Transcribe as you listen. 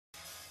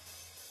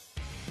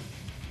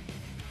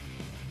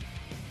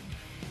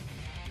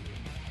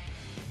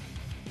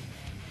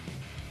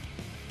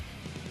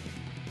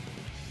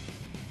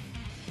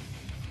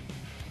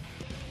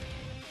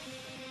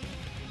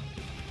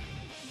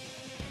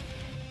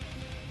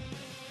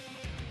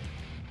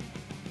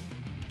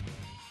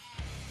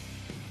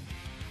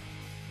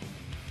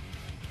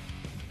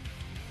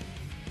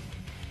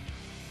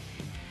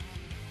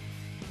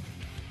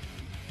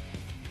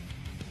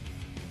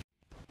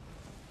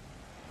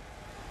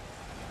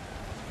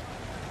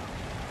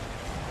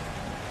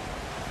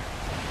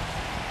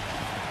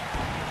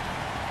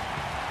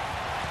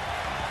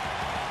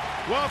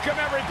Welcome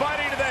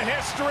everybody to the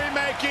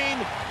history-making,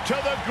 to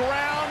the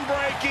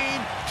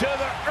groundbreaking, to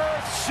the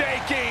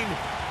earth-shaking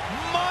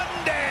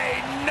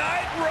Monday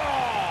Night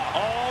Raw.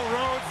 All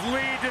roads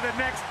lead to the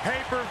next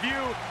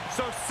pay-per-view,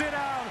 so sit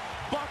down,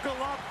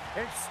 buckle up,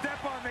 and step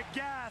on the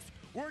gas.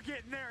 We're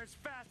getting there as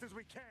fast as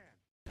we can.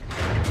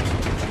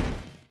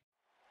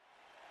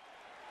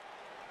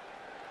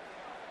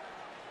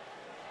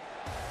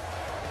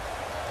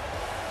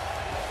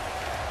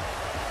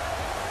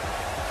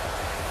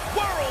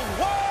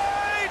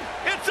 Worldwide,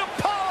 it's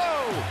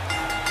Apollo!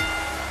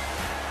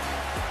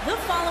 The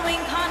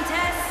following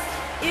contest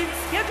is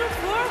scheduled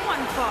for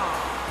one fall.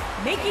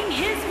 Making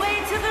his way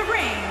to the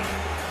ring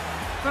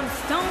from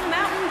Stone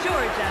Mountain,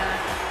 Georgia,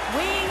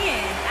 weighing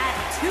in at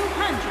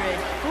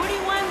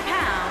 241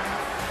 pounds,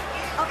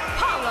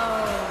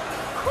 Apollo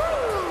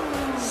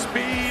Crews.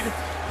 Speed,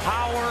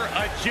 power,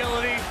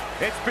 agility.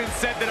 It's been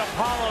said that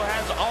Apollo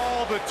has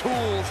all the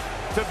tools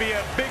to be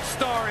a big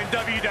star in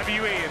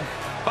WWE. And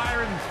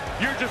Byron,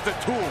 you're just a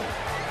tool.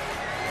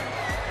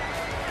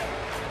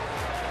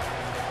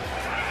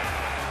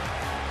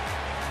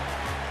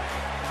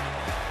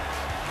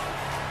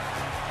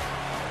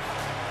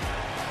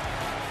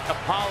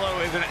 Apollo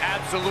is an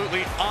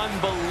absolutely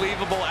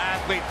unbelievable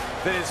athlete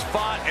that has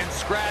fought and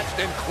scratched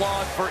and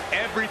clawed for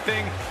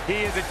everything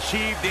he has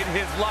achieved in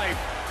his life.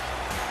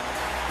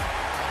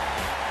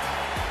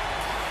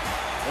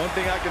 One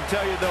thing I can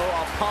tell you though,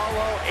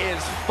 Apollo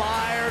is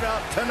fired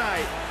up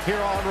tonight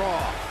here on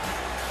Raw.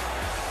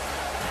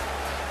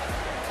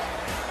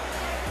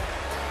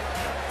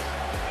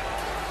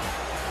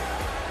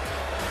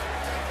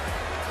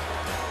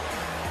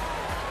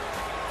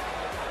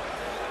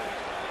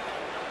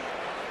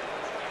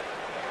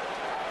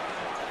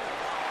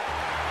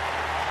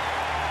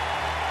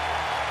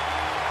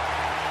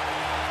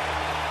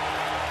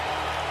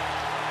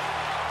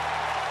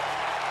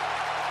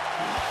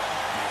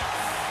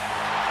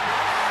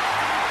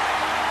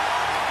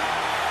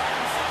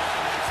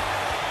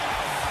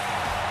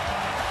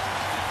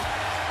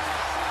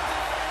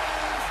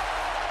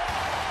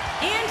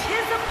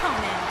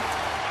 Opponent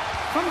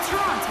from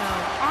Toronto,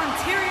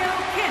 Ontario,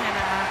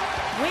 Canada,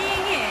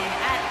 weighing in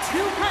at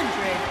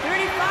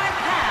 235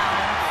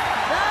 pounds,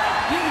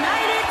 the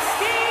United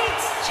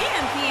States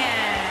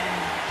Champion,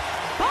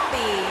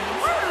 Bobby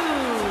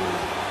Roode.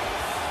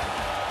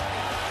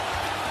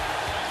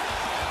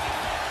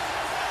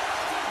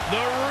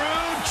 The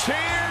Roode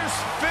cheers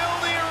fill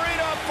the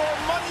arena for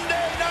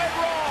Monday Night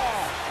Raw.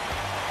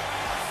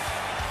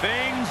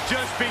 Things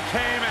just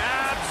became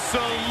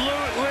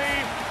absolutely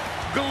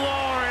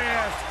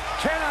glorious.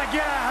 Can I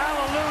get a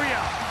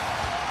hallelujah?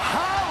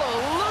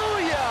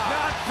 Hallelujah!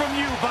 Not from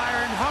you,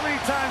 Byron. How many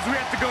times do we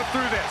have to go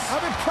through this?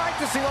 I've been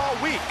practicing all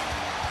week.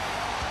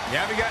 You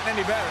haven't gotten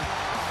any better.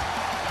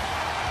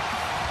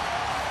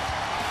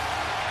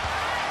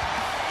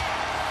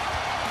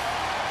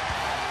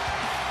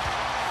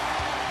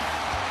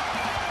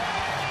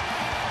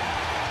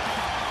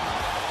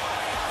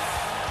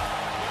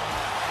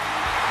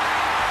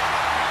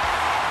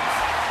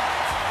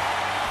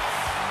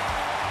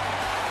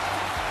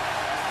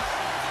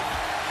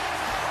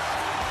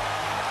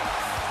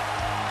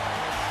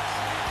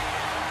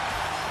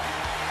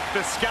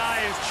 The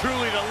sky is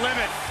truly the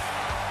limit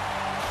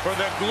for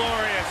the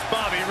glorious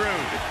Bobby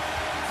Roode.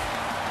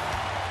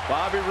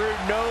 Bobby Roode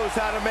knows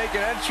how to make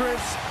an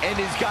entrance, and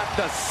he's got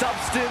the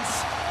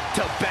substance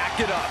to back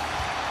it up.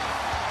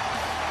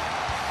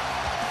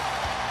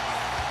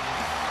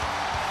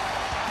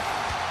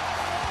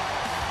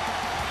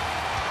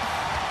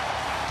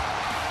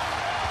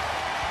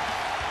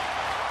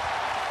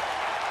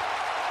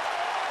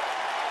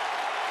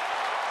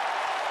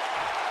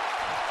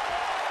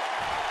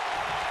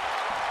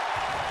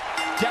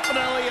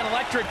 Definitely an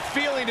electric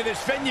feeling to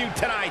this venue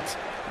tonight.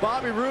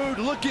 Bobby Roode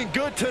looking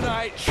good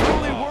tonight,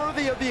 truly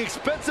worthy of the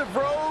expensive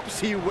robes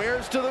he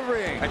wears to the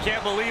ring. I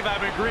can't believe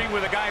I'm agreeing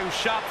with a guy who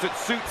shops at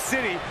Suit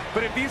City,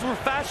 but if these were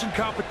fashion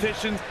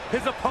competitions,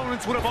 his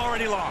opponents would have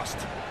already lost.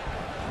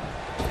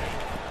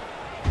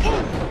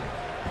 Ooh.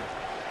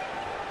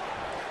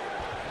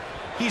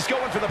 He's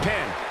going for the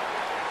pin.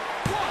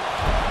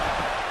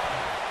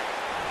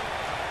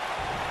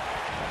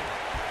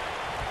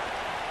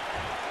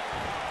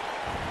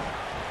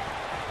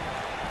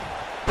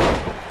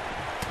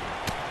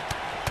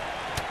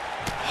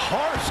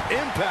 Harsh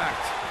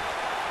impact.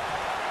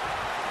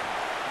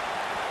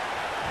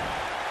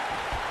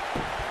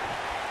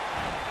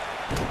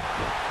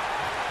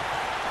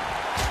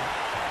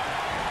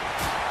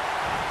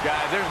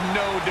 Guys, there's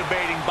no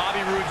debating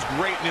Bobby Roode's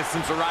greatness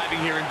since arriving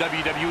here in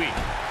WWE.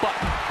 But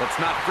let's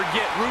not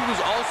forget, Roode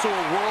was also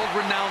a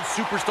world-renowned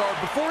superstar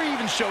before he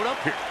even showed up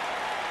here.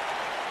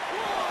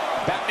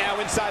 Back now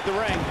inside the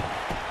ring.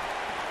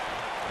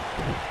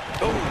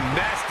 Oh,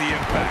 nasty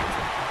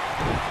impact.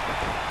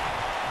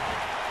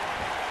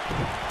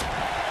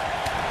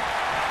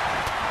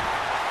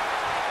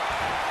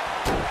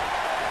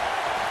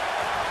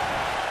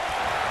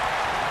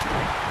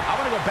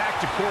 to go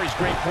back to Corey's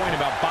great point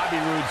about Bobby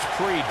Roode's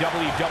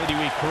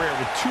pre-WWE career.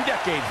 With 2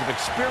 decades of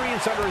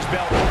experience under his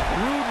belt,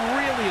 Roode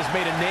really has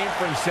made a name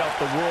for himself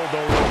the world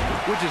over,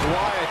 which is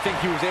why I think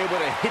he was able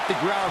to hit the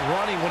ground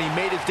running when he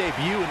made his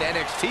debut in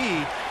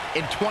NXT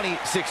in 2016.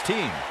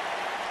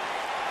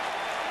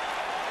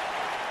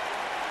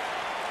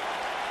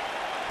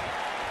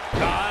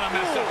 That'll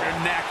mess up your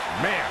neck,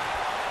 man.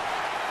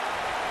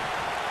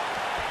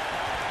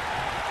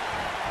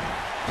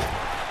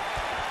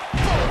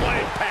 Full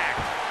impact.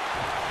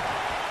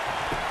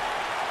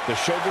 The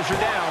shoulders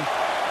are down.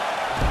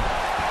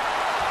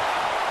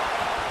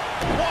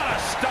 What a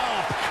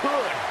stomp.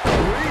 Good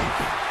grief.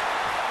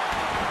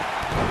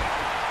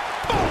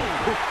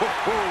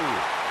 Boom.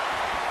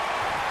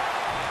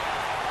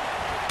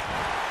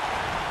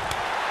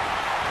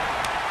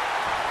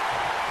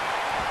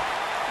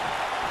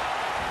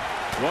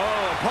 Whoa,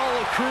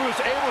 Apollo Crews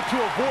able to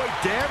avoid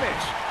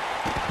damage.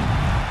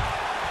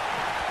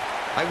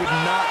 I would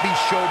not be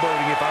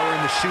showboating if I were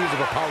in the shoes of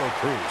Apollo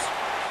Crews.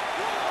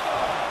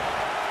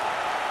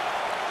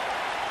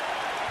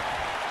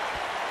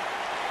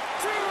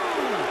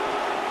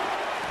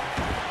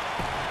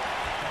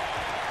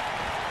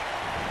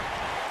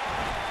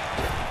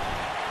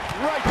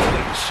 Right to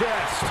the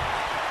chest.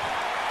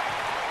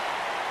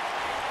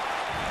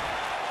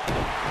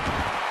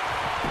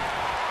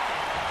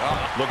 Oh,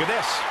 look at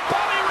this.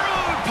 Bobby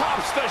Roode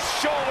pops the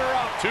shoulder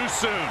up too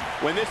soon.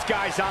 When this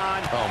guy's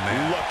on, oh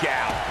man, look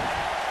out.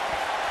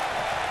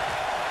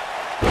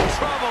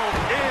 Trouble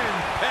in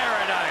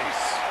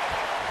paradise.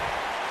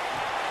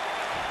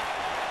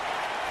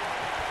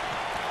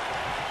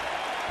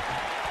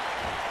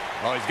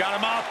 Oh, he's got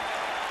him up.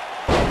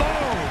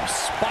 Boom!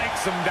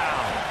 Spikes him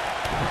down.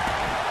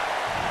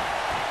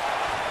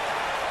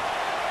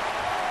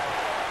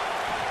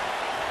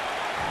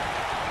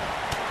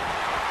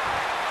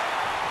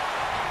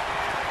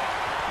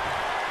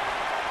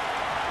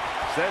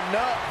 Setting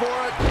up for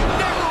it.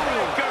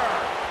 Neckbreaker.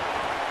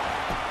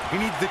 He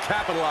needs to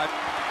capitalize.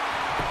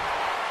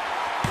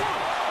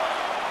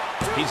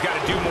 He's got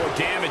to do more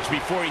damage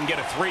before he can get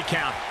a 3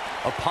 count.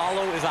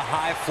 Apollo is a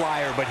high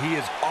flyer, but he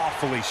is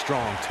awfully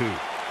strong, too.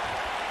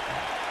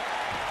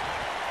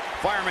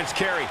 Fireman's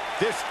carry.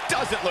 This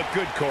doesn't look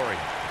good, Corey.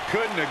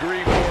 Couldn't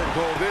agree more,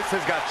 Cole. This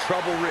has got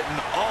trouble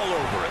written all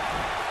over it.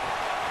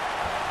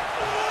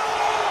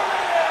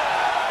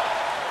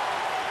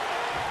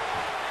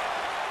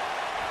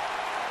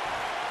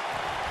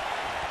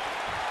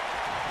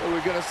 What are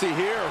we going to see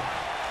here?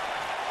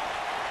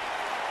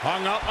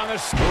 Hung up on a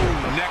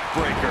spoon neck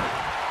breaker.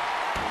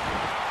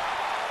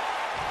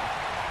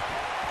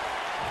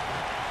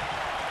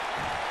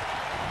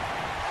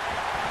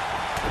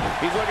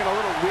 He's looking a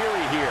little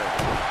weary here.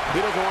 He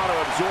doesn't want to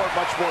absorb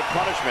much more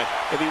punishment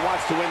if he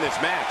wants to win this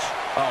match.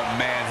 Oh,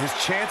 man, his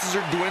chances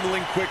are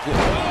dwindling quickly.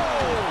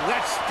 Oh,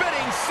 that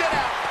spinning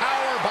sit-out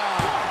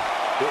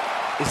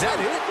powerbomb. Is that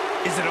it?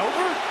 Is it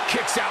over?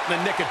 Kicks out in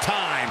the nick of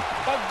time.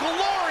 A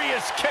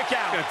glorious kick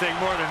out. Gonna take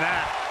more than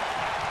that.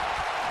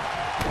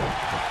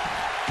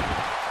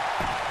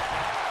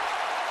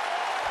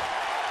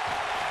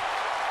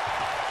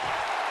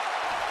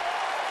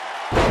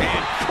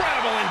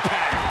 Incredible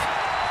impact.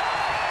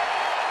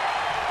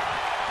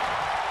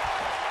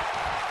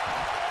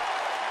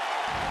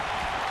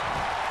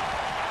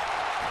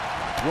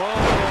 Whoa,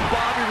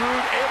 Bobby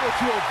Roode able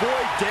to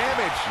avoid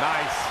damage.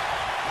 Nice.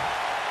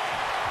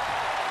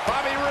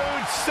 Bobby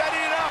Roode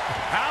setting it up.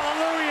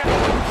 Hallelujah.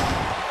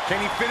 Can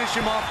he finish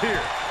him off here?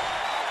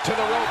 To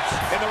the ropes,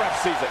 and the ref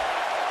sees it.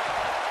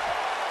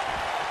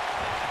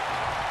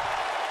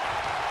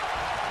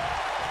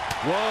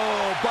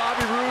 Whoa,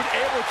 Bobby Roode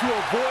able to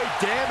avoid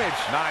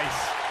damage. Nice.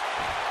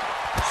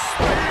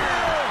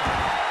 Spear.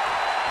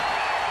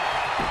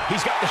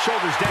 He's got the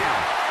shoulders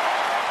down.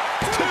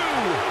 2.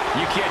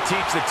 You can't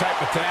teach the type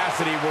of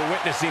tenacity we're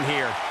witnessing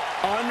here.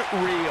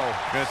 Unreal.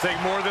 Gonna take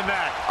more than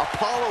that.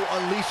 Apollo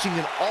unleashing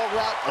an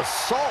all-out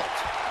assault.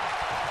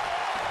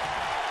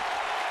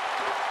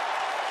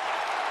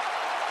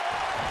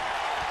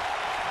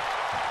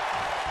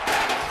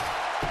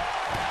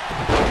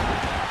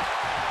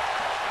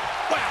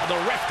 Wow,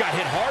 the ref got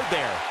hit hard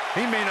there.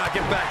 He may not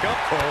get back up,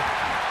 Cole.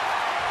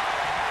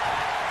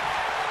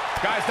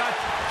 Guy's not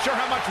sure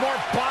how much more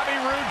Bobby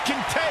Roode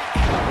can take.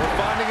 We're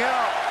finding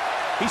out.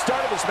 He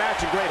started this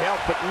match in great health,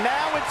 but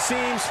now it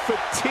seems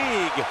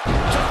fatigue.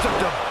 Just a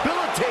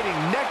debilitating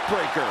neck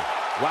breaker.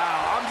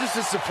 Wow, I'm just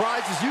as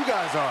surprised as you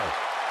guys are.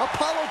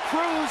 Apollo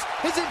Crews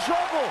is in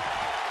trouble.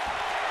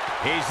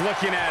 He's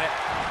looking at it.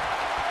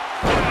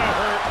 Gonna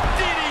hurt.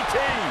 DDT.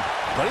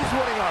 But he's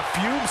running on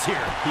fumes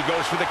here. He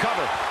goes for the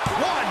cover.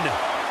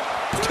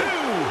 1, 2,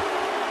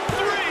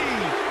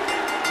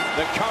 3.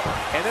 The cover,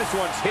 and this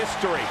one's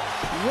history.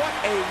 What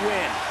a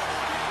win.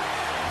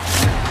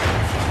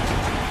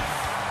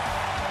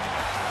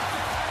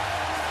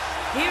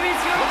 Here is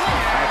your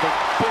winner. I think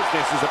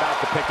business is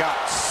about to pick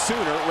up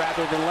sooner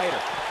rather than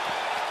later.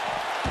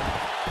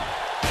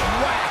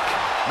 Whack.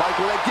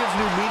 Michael, that gives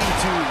new meaning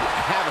to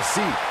have a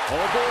seat.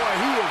 Oh boy,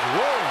 he is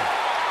rolling.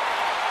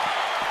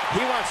 He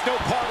wants no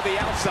part of the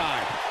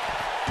outside.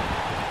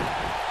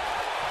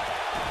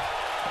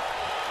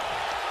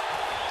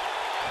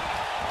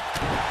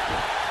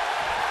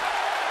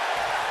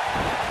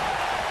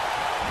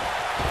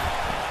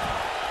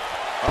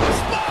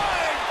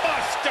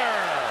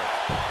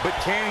 But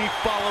can he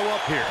follow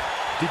up here?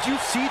 Did you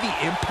see the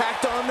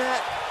impact on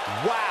that?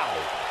 Wow.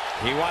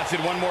 He wants it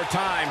one more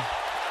time.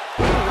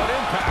 What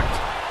impact?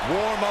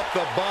 Warm up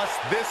the bus.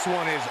 This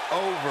one is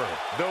over.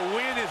 The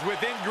win is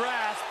within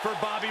grasp for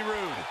Bobby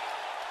Roode.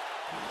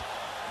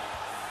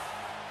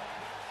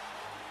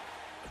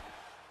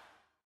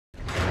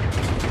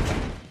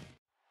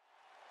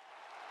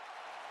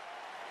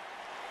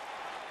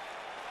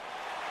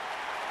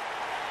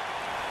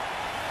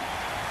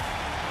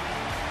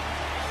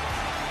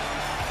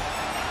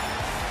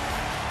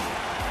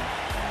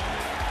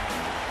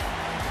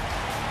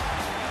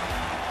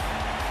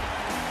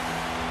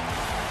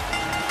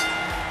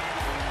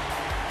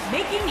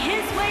 Making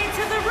his way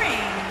to the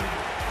ring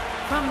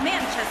from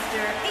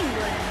Manchester,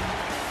 England,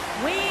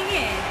 weighing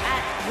in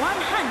at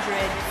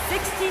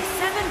 167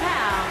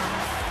 pounds,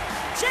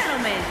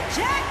 gentleman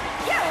Jack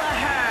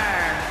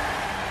Gallagher.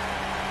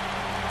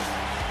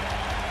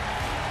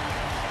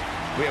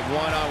 We have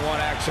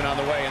one-on-one action on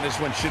the way, and this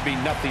one should be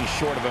nothing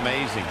short of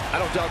amazing. I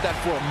don't doubt that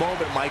for a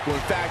moment, Michael.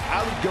 In fact, I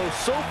would go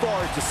so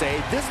far as to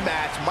say this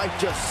match might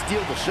just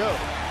steal the show.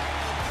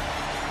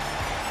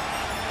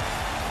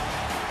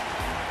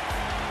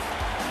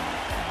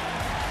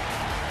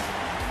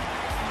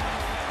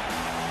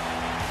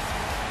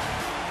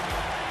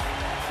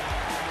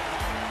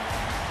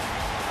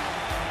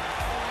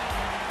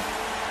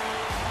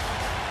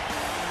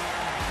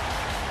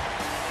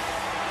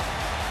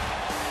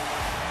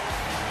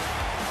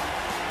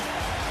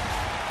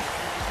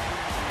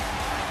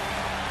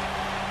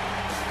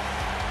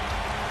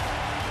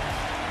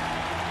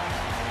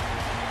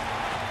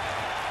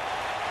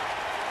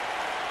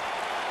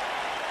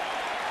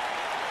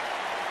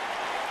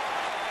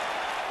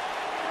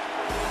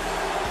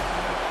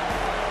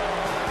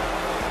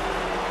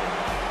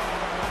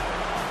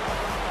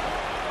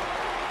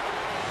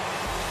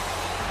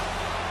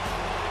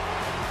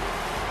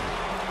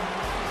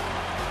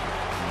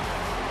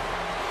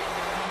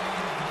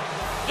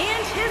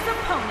 His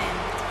opponent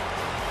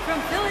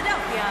from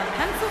Philadelphia,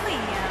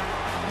 Pennsylvania,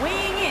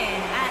 weighing in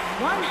at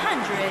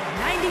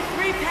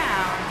 193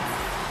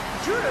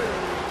 pounds, Drew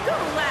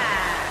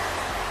Gulak.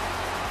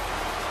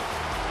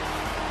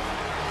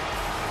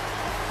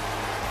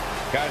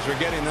 Guys, we're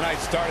getting the night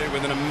started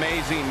with an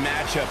amazing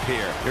matchup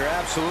here. You're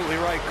absolutely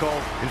right, Cole.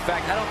 In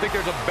fact, I don't think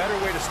there's a better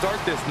way to start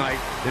this night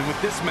than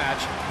with this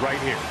match right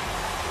here.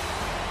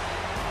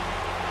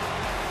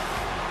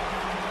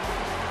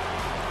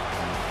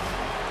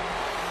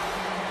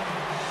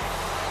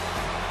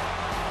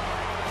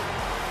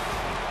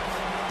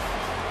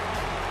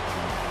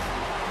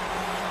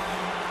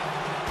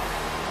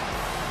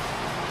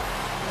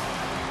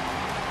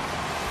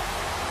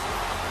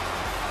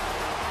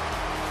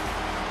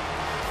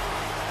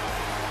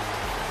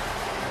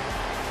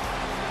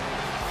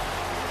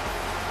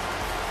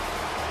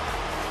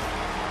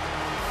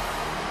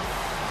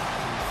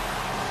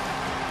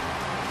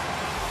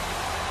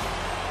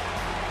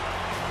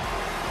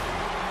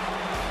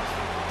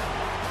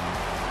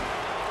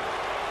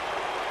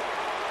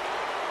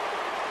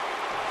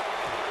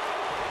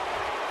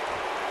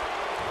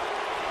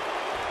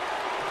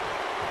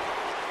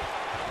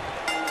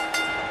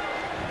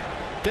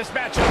 This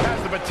matchup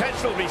has the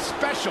potential to be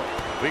special.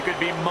 We could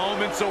be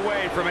moments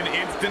away from an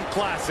instant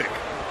classic.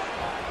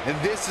 And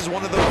this is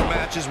one of those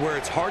matches where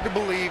it's hard to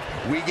believe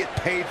we get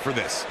paid for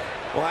this.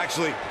 Well,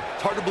 actually,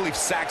 it's hard to believe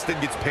Saxton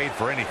gets paid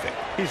for anything.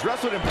 He's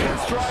wrestled in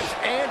pinstripes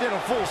and in a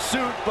full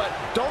suit, but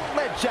don't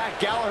let Jack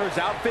Gallagher's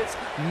outfits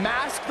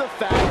mask the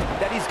fact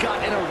that he's got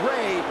an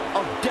array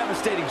of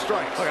devastating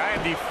strikes. Look, I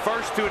am the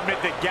first to admit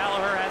that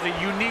Gallagher has a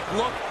unique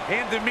look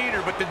and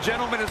demeanor, but the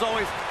gentleman is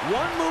always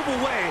one move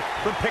away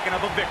from picking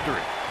up a victory.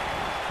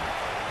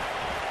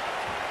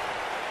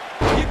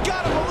 You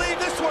gotta believe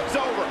this one's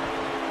over.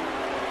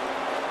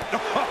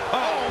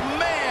 Oh,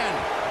 man.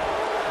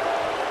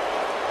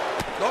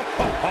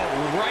 Oh,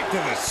 right to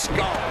the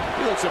skull.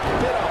 He looks a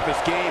bit off his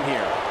game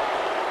here,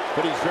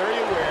 but he's very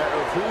aware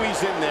of who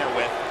he's in there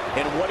with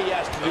and what he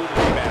has to do to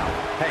rebound.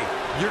 Hey,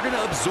 you're going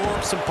to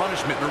absorb some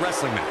punishment in a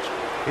wrestling match.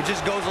 It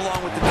just goes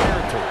along with the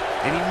territory,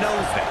 and he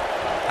knows that.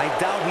 I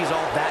doubt he's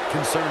all that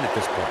concerned at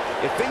this point.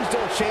 If things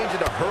don't change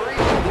in a hurry,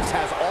 this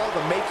has all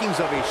the makings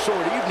of a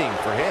short evening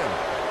for him.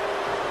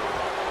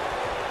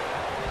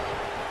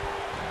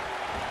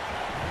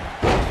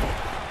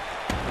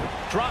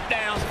 Drop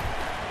down.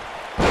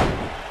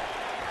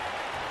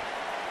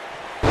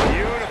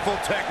 Beautiful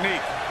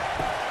technique.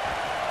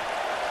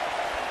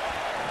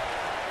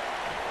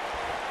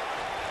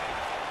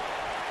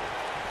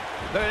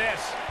 Look at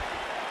this.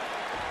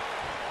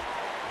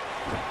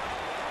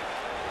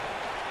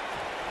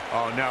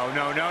 Oh, no,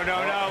 no, no,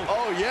 no, no.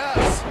 Oh,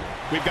 yes.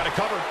 We've got to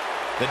cover.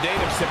 The date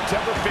of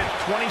September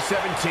 5th,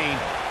 2017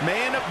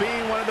 may end up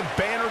being one of the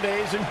banner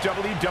days in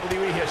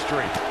WWE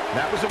history.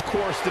 That was, of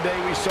course, the day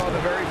we saw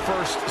the very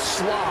first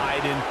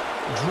slide in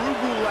Drew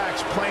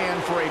Gulak's plan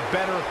for a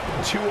better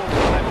 205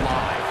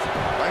 Live.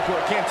 Michael,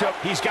 I can't tell.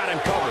 He's got him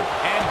covered.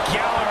 And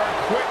Gallagher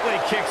quickly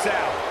kicks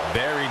out.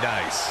 Very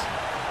nice.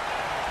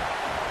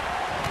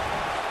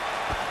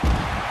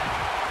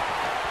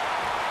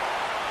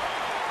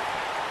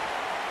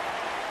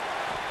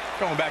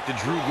 Going back to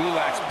Drew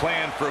Gulak's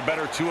plan for a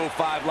better 205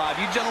 Live.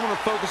 You gentlemen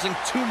are focusing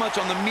too much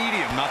on the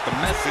medium, not the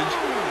message.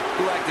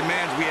 Gulak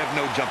demands we have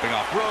no jumping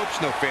off ropes,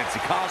 no fancy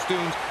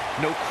costumes,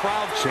 no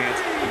crowd chants,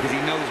 because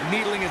he knows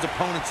needling his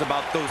opponents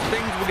about those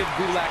things will give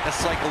Gulak a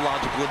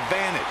psychological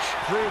advantage.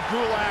 Drew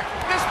Gulak,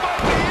 this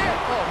might be it.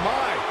 Oh,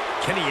 my.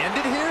 Can he end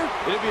it here?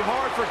 It'd be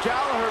hard for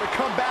Gallagher to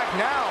come back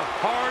now.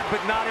 Hard,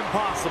 but not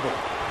impossible.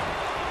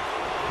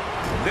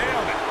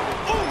 Nailed it.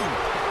 Ooh!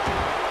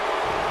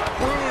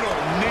 Brutal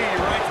knee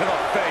right to the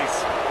face.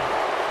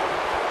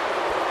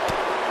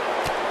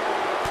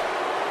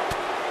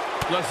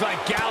 Looks like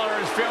Gallagher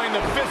is feeling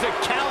the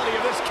physicality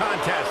of this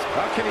contest.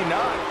 How can he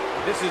not?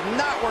 This is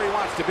not where he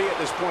wants to be at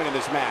this point in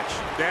this match.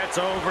 That's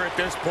over at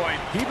this point.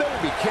 He better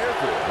be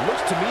careful. It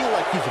looks to me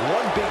like he's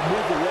one big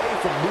move away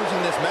from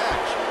losing this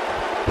match.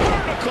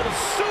 Vertical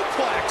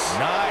suplex.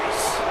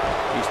 Nice.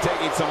 He's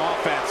taking some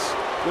offense.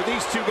 With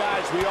these two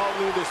guys, we all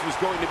knew this was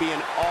going to be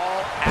an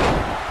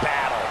all-out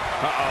battle.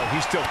 Uh-oh,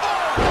 he's still...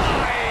 Oh,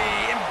 my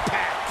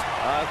impact.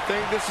 I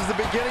think this is the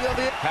beginning of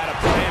it. Had a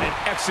plan and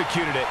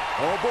executed it.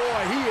 Oh, boy,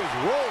 he is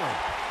rolling.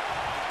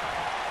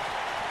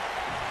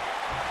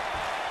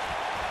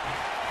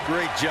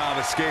 Great job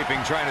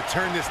escaping, trying to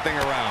turn this thing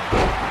around.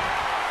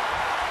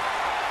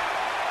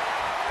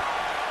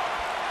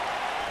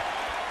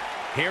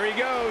 Here he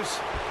goes.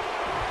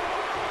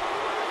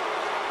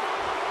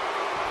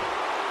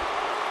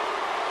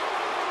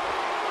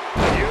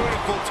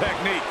 Beautiful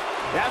technique.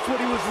 That's what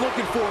he was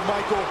looking for,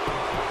 Michael.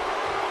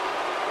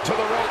 To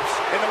the ropes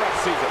in the ref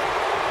season.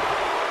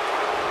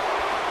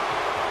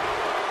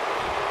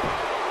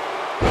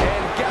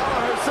 And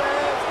Gallagher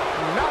says,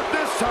 not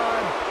this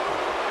time.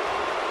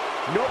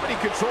 Nobody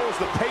controls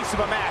the pace of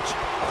a match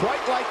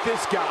quite like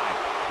this guy.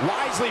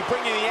 Wisely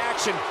bringing the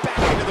action back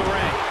into the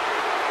ring.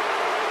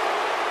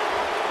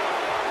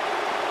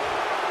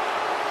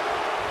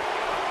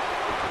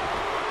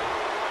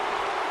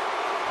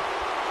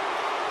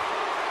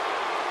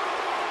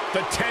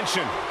 The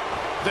tension.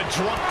 The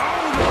drop.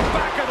 Oh, the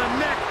back of the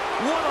neck.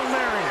 What a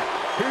lariat.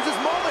 Here's his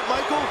moment,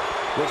 Michael.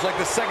 Looks like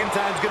the second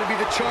time's going to be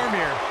the charm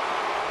here.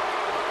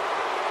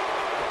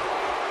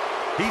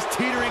 He's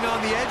teetering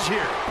on the edge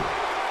here.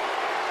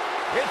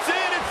 It's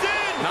in, it's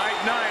in.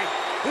 Night, night.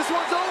 This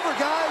one's over,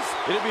 guys.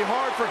 It'd be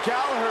hard for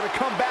Gallagher to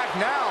come back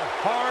now.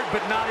 Hard,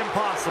 but not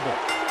impossible.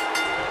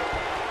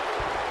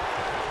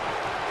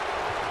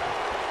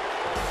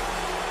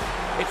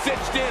 It's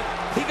cinched in.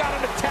 He got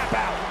him to tap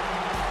out.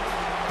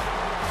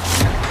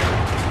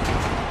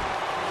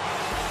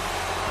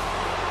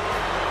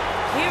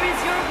 Here is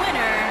your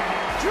winner,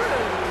 Drew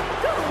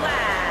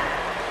Gulak.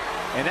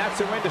 And that's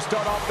the win to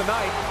start off the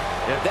night.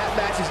 And if that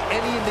match is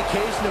any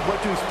indication of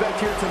what to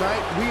expect here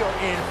tonight, we are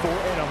in for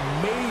an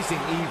amazing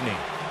evening.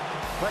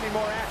 Plenty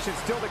more action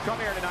still to come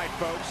here tonight,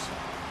 folks.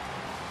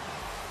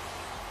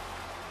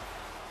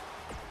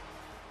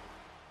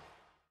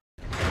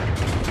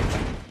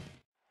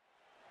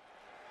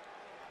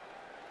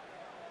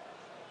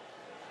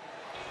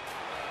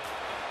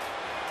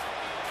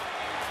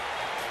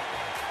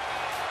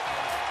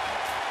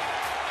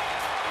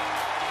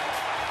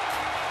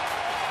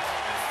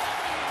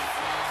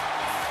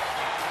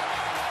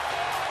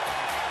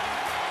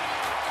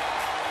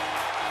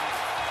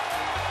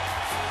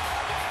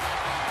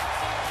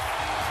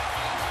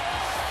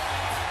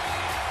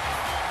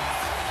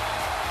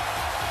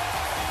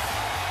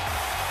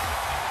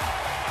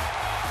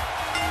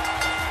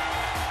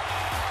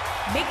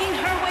 Making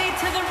her way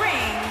to the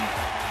ring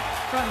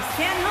from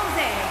San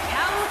Jose,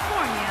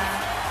 California,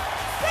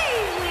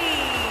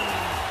 Bayley.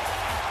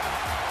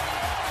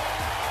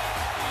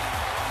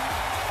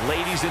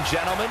 Ladies and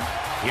gentlemen,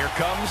 here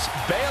comes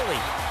Bayley.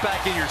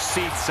 Back in your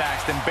seat,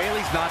 Saxton.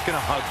 Bayley's not going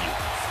to hug you.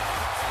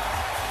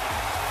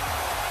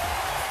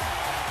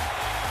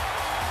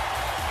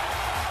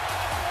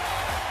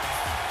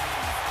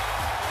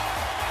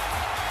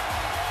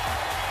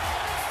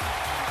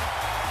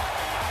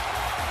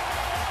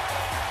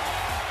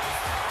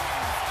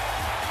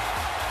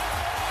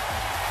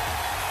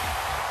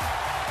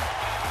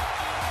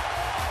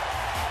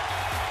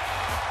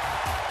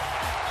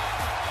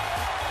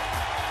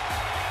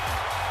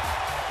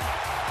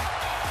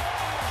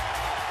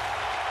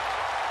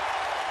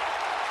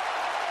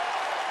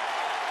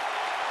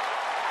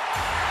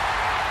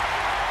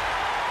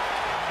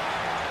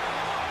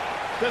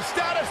 The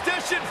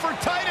statistician for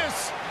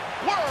Titus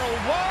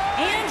Worldwide.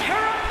 And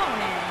her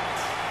opponent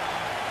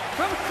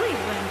from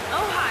Cleveland,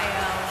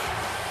 Ohio,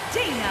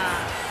 Dana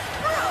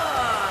Brooke.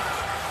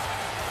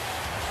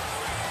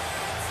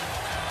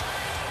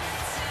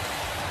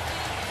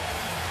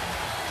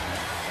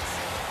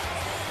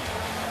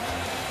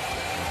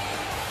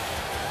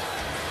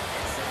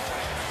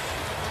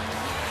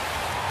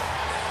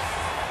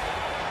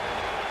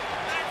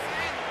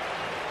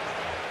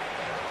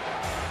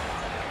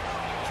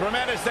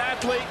 Tremendous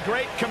athlete,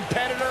 great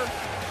competitor.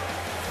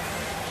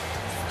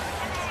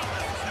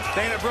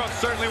 Dana Brooke,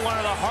 certainly one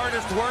of the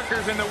hardest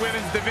workers in the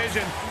women's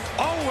division.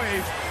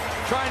 Always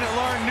trying to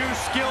learn new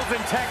skills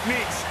and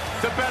techniques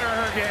to better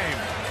her game.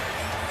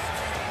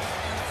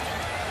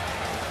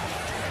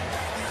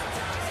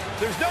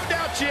 There's no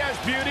doubt she has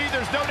beauty,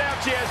 there's no doubt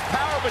she has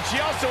power, but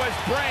she also has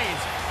brains.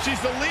 She's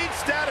the lead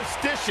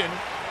statistician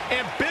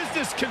and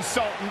business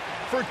consultant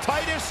for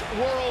Titus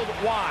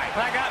Worldwide.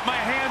 I got my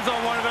hands on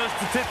one of those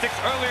statistics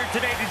earlier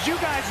today. Did you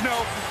guys know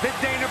that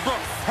Dana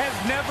Brooke has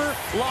never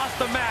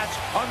lost a match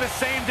on the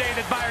same day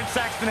that Byron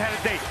Saxton had a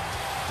date?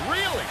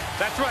 Really?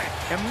 That's right.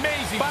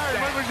 Amazing. Byron,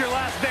 when was your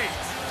last date?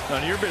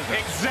 None of your business.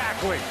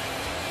 Exactly.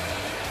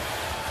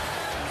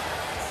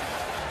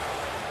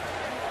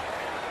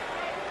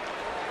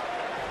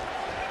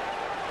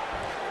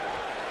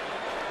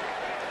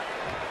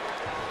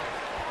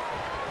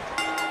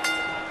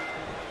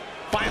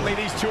 Finally,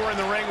 these two are in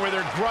the ring where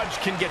their grudge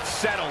can get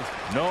settled.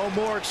 No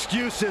more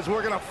excuses.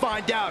 We're going to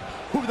find out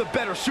who the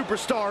better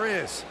superstar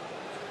is.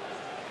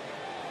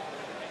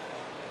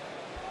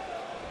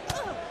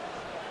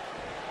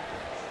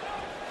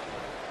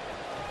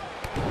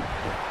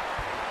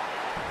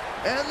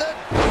 And then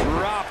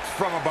Dropped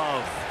from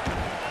above.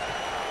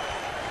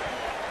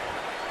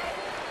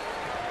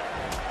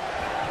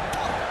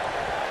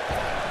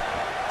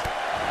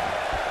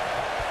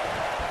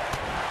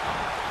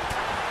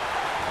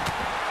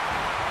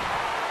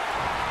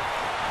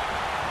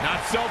 Not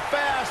so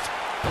fast.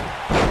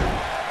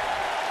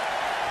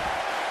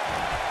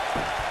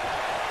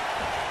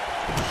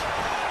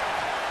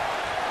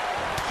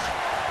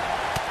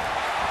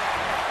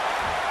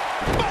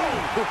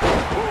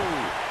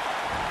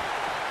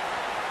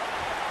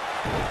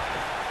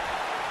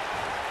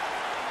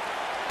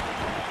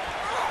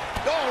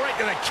 Oh, right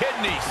to the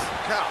kidneys.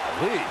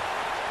 golly.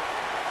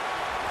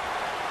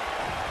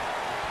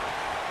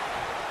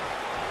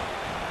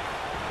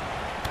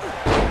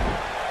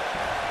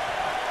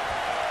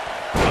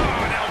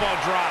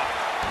 Drop.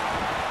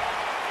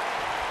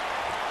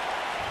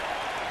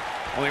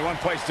 Only one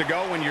place to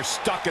go when you're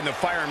stuck in the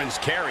fireman's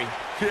carry.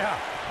 Yeah,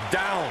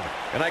 down.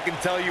 And I can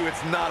tell you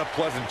it's not a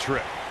pleasant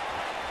trip.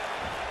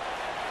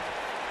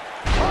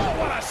 Oh,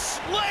 what a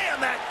slam!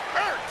 That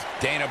hurt!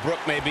 Dana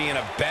Brooke may be in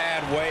a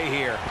bad way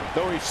here.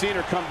 Though we've seen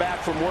her come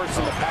back from worse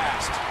in the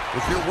past.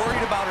 If you're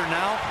worried about her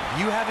now,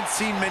 you haven't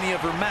seen many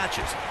of her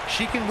matches.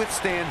 She can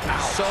withstand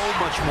so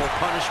much more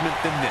punishment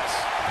than this.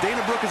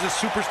 Dana Brooke is a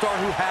superstar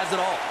who has it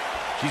all.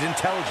 She's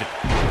intelligent,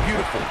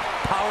 beautiful,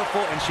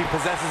 powerful, and she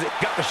possesses it.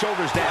 Got the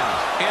shoulders down.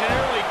 And an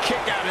early kick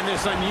out in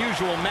this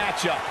unusual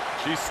matchup.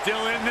 She's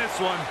still in this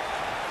one.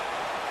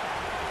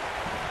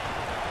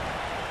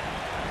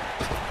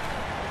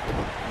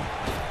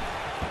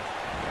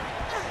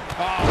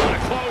 Oh, what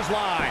a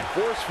clothesline.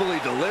 Forcefully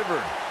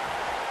delivered.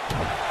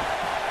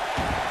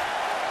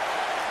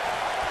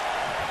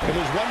 If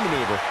there's one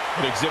maneuver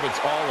that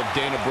exhibits all of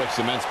Dana Brooke's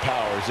immense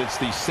powers, it's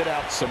the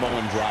sit-out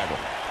Samoan driver.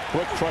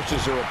 Brooke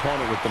crushes her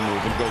opponent with the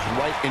move and goes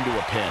right into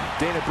a pin.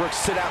 Dana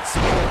Brooke's sit-out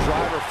Samoan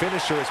driver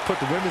finisher has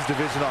put the women's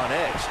division on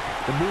edge.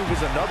 The move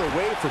is another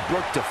way for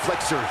Brooke to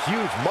flex her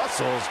huge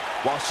muscles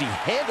while she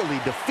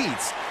handily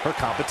defeats her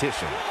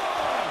competition.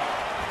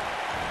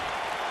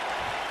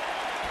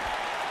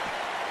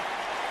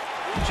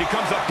 She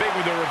comes up big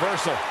with a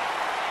reversal.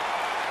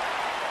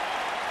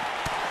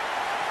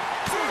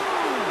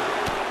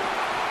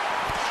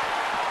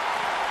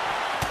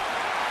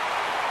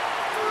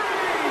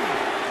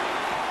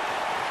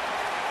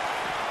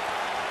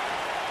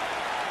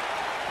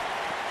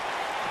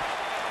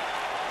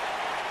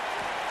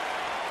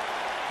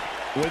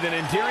 With an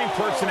endearing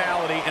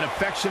personality and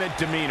affectionate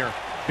demeanor,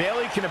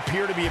 Bayley can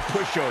appear to be a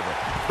pushover,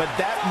 but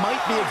that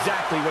might be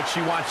exactly what she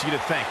wants you to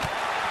think.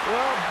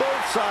 Well,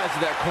 both sides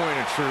of that coin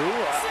are true.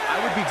 I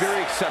would be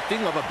very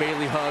accepting of a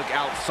Bayley hug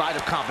outside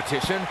of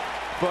competition,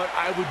 but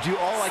I would do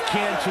all I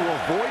can to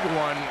avoid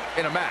one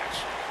in a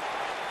match.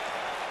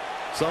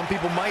 Some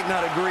people might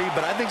not agree,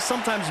 but I think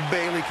sometimes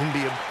Bayley can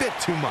be a bit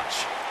too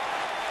much.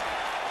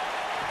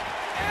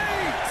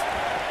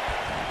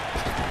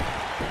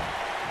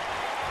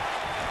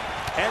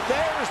 And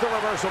there's the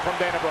reversal from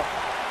Dana Brooke.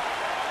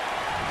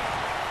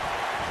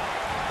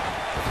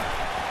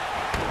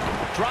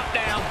 Drop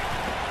down.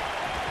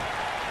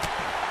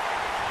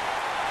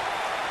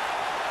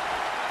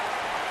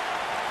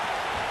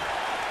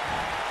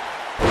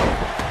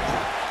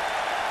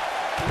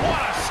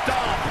 What a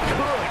stomp.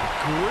 Good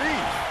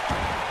grief.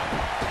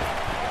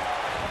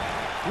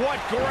 What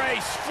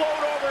grace.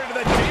 Float over into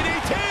the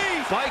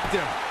DDT. Spiked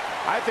him.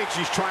 I think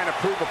she's trying to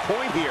prove a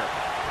point here.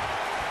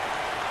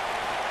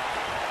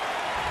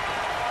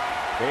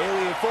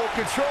 Bayley in full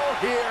control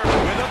here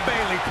With a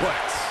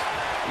Bayleyplex.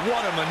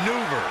 What a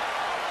maneuver.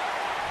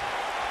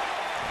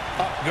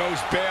 Up goes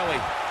Bayley.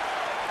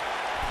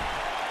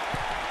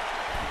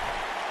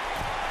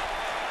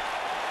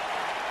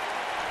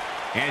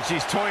 And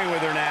she's toying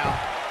with her now.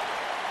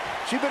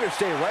 She better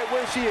stay right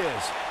where she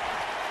is.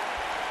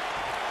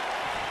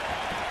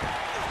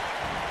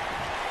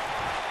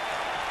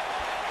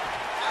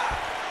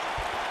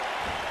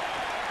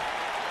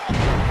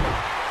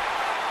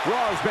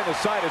 Raw has been the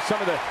site of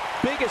some of the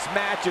biggest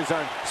matches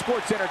on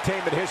sports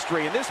entertainment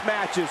history, and this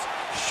match is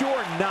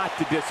sure not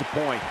to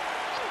disappoint.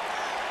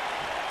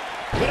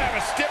 Could have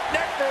a stiff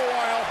neck for a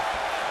while.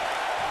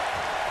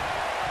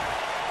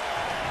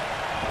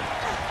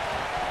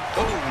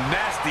 Oh,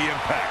 nasty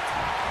impact.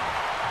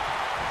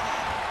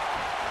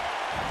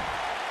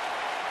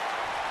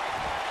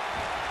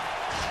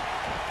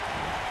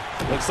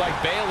 Looks like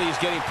Bayley's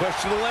getting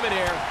pushed to the limit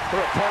here.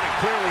 Her opponent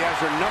clearly has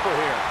her number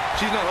here.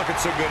 She's not looking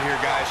so good here,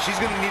 guys. She's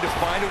going to need to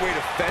find a way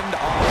to fend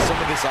off some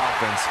of this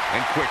offense, and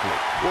quickly.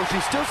 Well,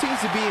 she still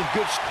seems to be in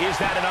good shape. Is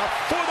that enough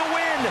for the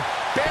win?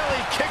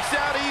 Bayley kicks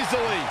out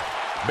easily.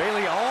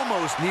 Bayley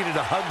almost needed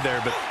a hug there,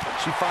 but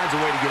she finds a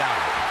way to get out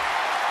of it.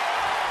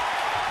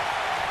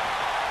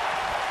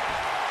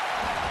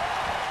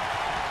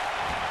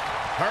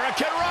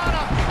 Hurricane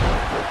Rana.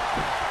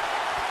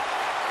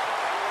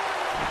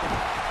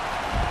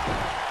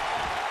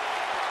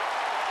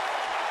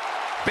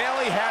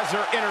 Bayley has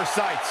her inner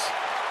sights.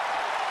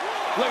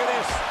 Look at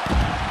this.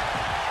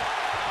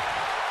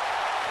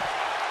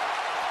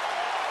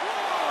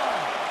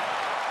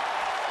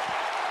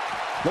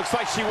 Looks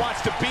like she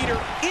wants to beat her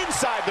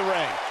inside the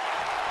ring.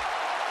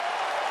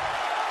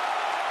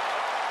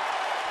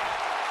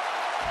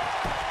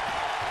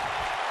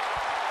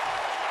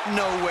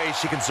 No way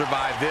she can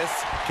survive this.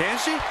 Can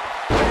she?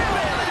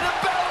 Bayley to the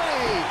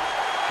belly!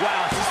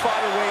 Wow, she's fought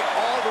her way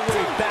all the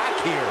way back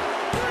here.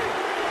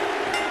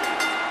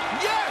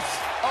 Yes!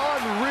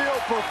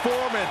 Unreal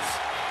performance.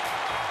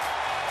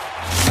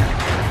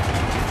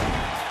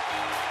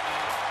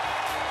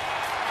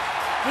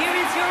 Here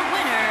is your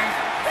winner,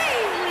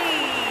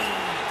 Bayley.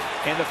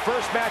 And the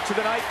first match of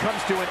the night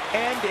comes to an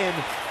end in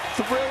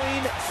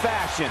thrilling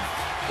fashion.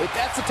 If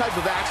that's the type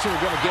of action we're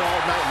going to get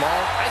all night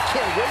long, I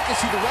can't wait to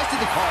see the rest of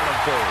the card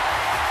unfold.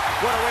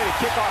 What a way to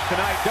kick off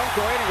tonight. Don't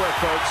go anywhere,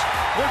 folks.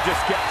 We're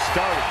just getting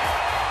started.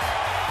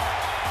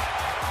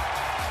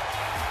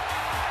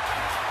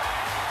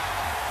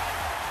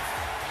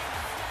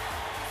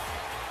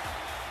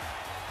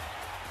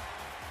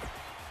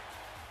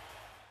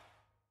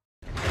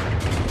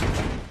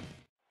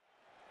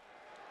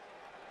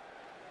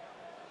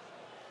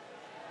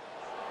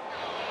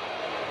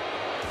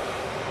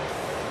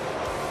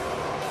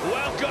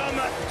 Welcome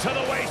to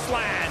the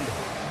wasteland.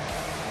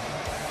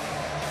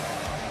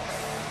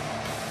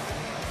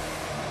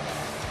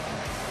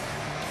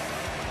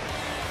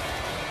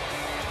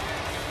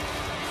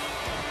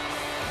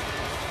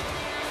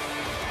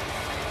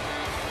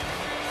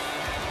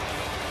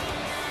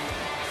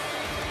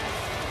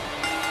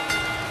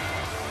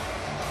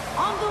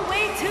 On the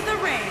way to the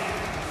ring,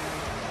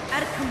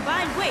 at a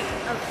combined weight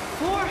of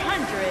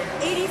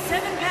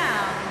 487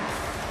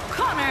 pounds,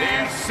 Connor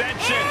The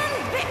Ascension.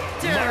 and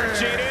Victor.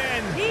 March it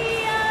in.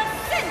 The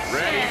Ascension.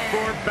 Ready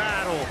for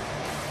battle.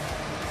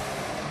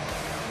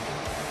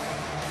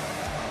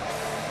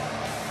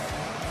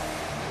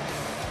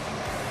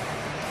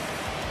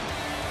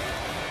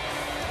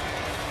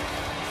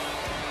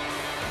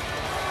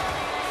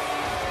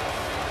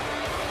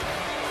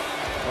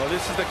 Oh,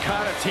 this is the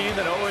kind of team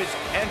that always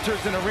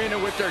enters an arena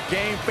with their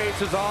game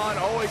faces on,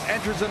 always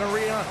enters an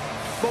arena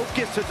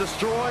focused to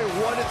destroy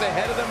what is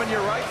ahead of them. And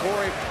you're right,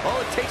 Corey. All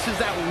it takes is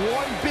that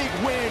one big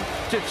win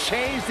to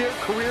change their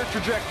career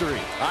trajectory.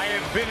 I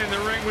have been in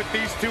the ring with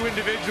these two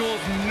individuals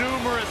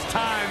numerous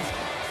times.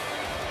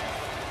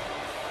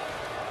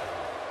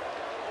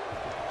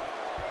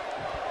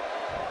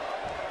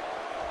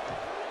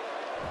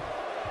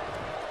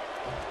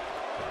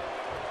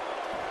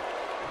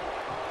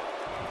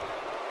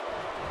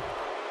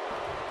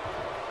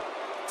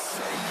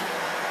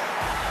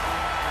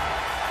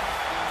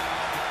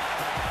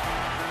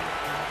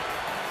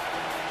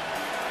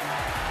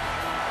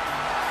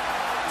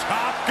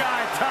 Top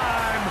guy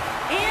time.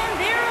 And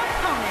their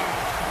opponent,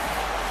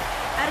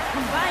 at a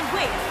combined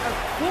weight of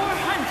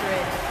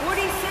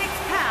 446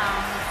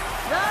 pounds,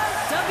 the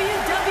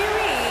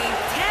WWE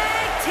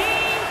Tag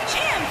Team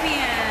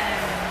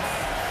Champions,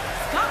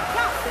 Scott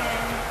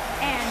Dawson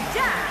and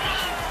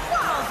Dash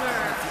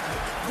Wilder,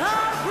 the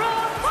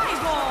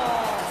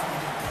Revival.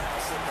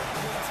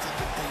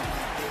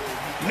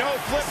 No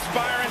flips,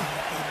 Byron.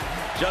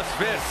 Just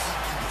fists.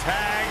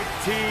 Tag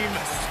team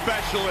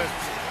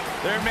specialists.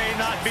 There may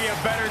not be a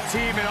better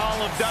team in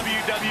all of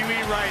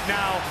WWE right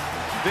now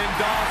than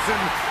Dawson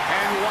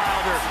and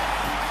Wilder.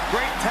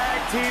 Great tag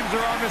teams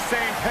are on the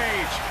same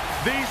page.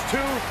 These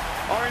two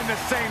are in the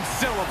same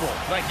syllable.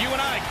 Like you and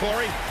I,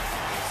 Corey.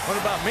 What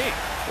about me?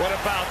 What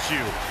about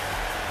you?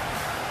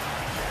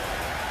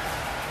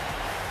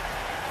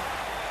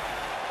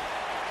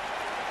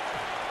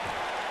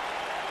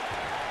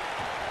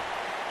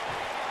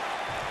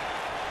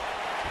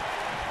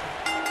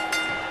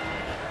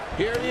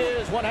 Here he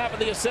is, one half of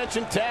the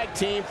Ascension tag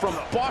team from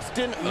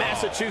Boston,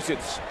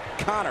 Massachusetts,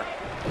 Connor.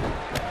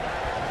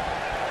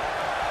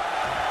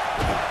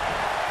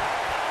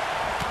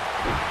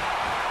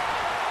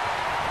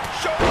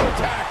 Shoulder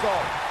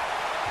tackle.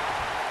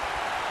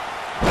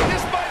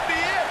 This might be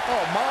it.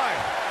 Oh, my.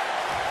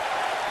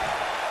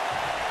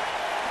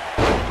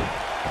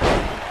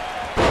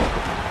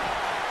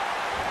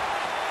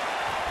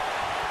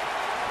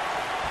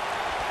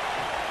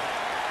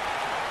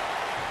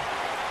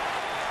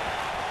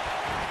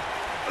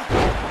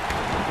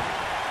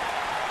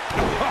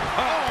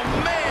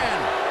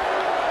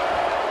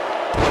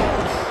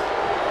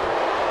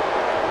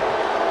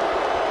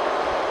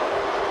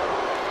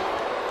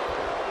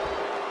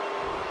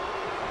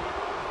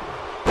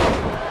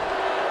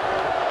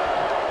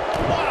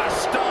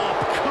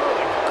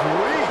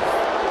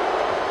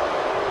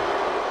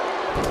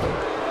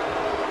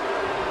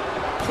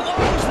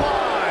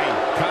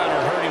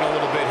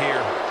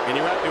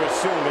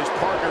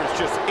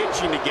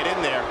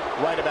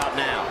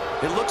 now.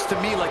 It looks to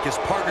me like his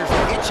partner's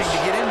itching to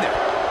get in there.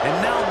 And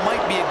now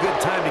might be a good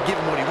time to give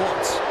him what he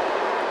wants.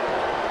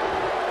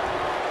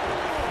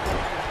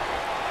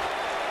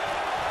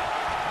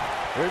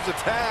 Here's a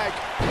tag.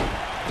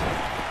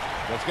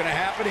 What's going to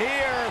happen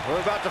here?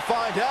 We're about to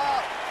find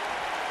out.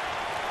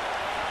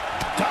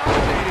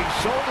 Dominating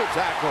shoulder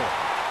tackle.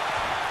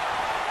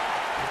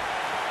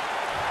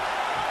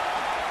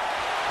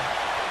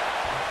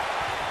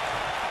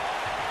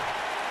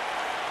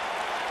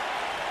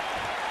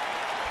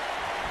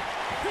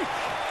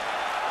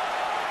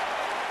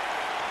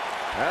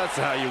 That's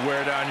how you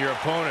wear down your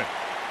opponent.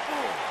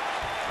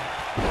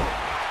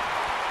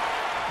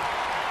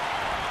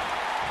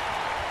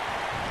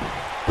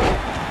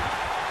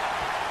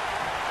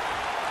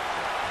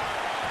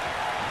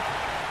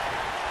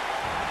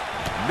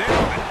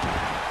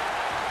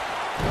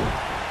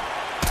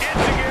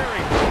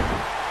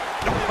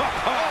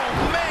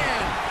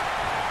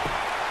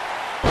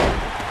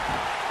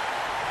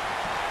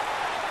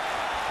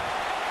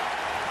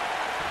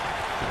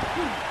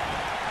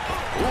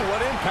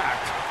 What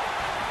impact.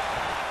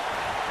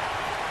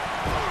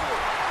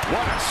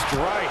 What a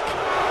strike.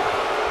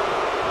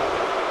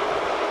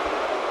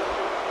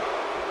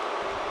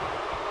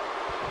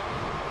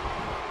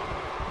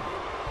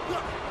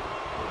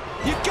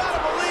 You gotta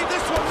believe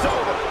this one's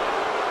over.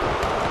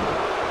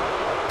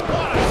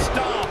 What a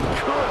stomp.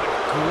 Good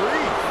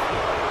grief.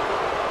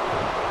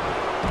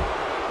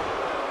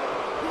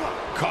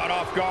 Caught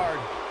off guard.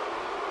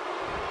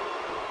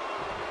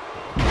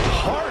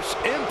 Harsh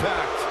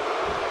impact.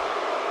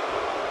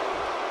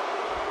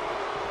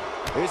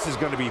 This is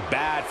going to be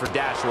bad for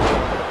Dash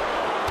Wilder.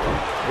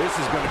 This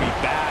is going to be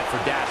bad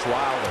for Dash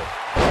Wilder.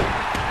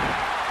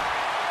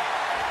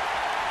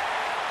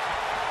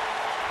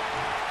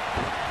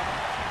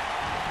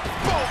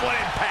 Boom, what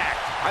impact.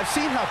 I've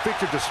seen how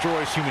Victor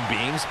destroys human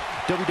beings.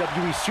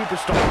 WWE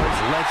superstars,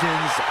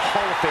 legends,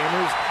 Hall of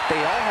Famers, they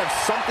all have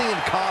something in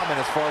common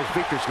as far as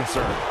Victor's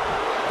concerned.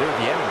 They're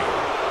the enemy.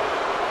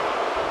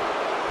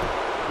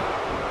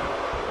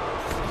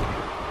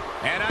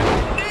 And a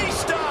knee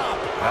stomp.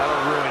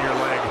 That'll ruin your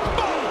leg.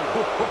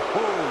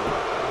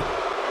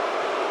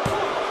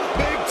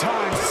 Big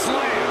time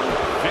slam.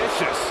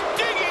 Vicious.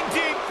 Digging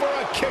deep for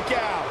a kick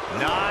out.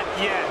 Not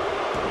yet.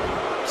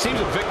 Seems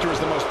that Victor is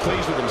the most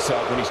pleased with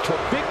himself when he's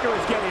Victor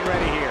is getting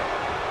ready here.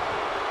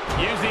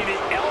 Using the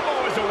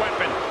elbow as a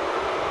weapon.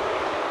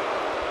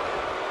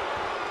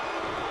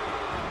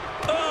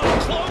 Oh,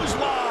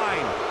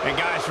 clothesline. And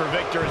guys, for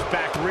Victor is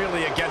back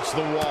really against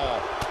the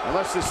wall.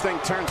 Unless this thing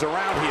turns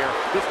around here,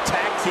 this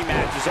tag team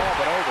match is all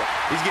but over.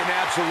 He's getting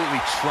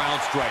absolutely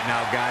trounced right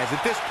now, guys.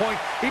 At this point,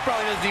 he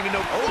probably doesn't even know.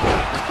 Oh,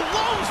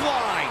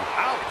 clothesline.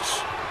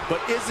 Ouch.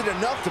 But is it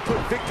enough to put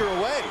Victor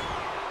away?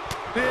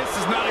 This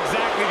is not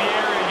exactly the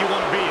area you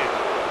want to be in.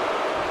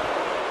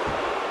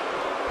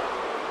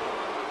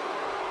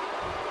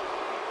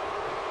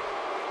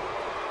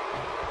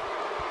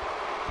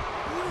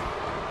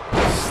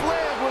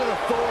 Slam with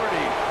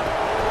authority.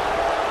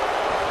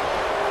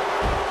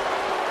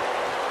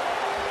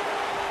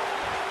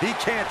 He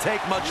can't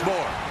take much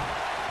more.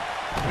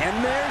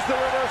 And there's the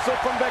reversal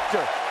from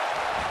Victor.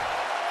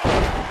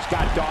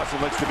 Scott Dawson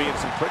looks to be in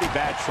some pretty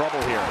bad trouble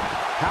here.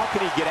 How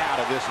can he get out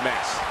of this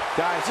mess?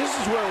 Guys, this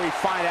is where we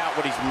find out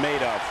what he's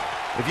made of.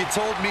 If you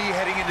told me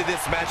heading into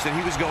this match that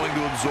he was going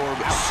to absorb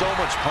so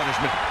much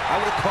punishment,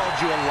 I would have called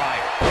you a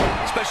liar.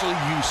 Especially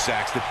you,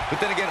 Saxton. But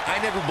then again, I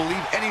never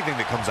believe anything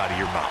that comes out of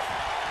your mouth.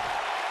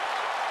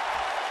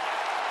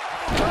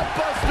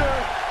 Gutbuster.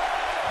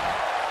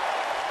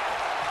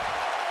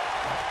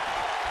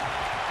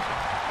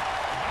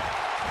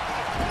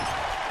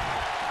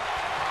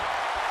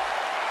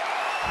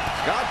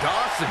 Scott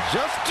Dawson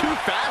just too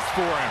fast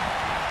for him.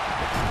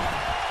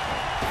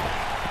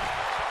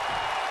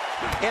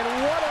 And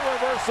what a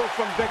reversal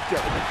from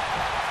Victor.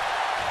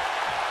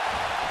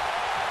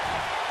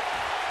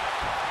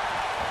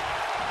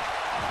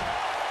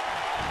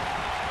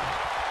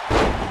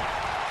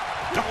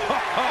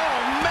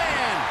 Oh,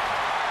 man.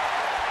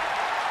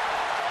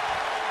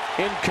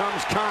 In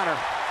comes Connor.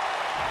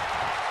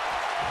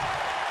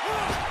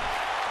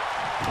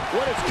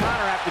 What does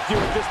Connor have to do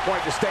at this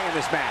point to stay in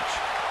this match?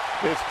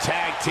 This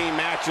tag team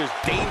match is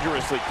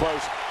dangerously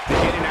close to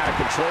getting out of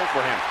control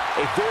for him.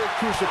 A very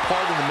crucial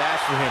part of the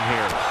match for him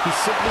here. He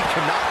simply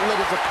cannot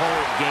let his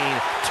opponent gain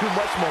too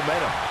much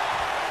momentum.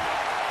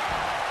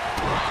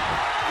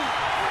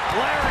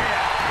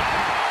 Lariat.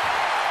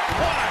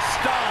 What a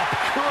stomp.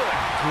 Good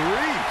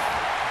grief.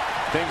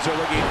 Things are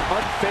looking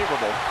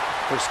unfavorable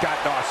for Scott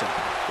Dawson.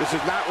 This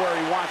is not where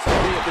he wants to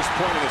be at this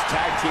point in this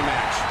tag team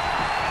match.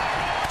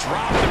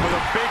 Dropped him with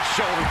a big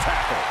shoulder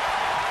tackle.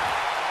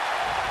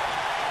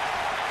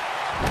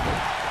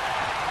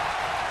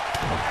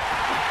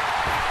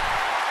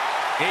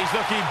 He's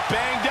looking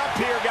banged up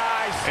here,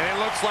 guys. And it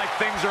looks like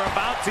things are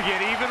about to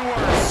get even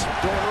worse.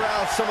 Going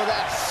around some of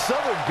that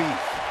Southern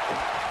beef.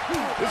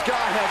 This guy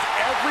has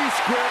every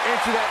square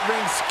inch of that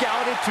ring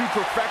scouted to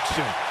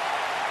perfection.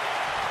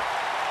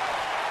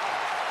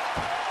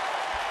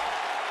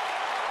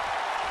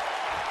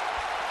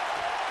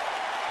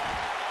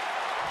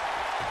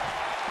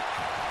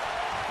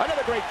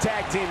 Another great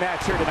tag team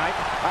match here tonight.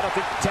 I don't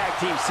think the tag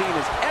team scene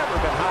has ever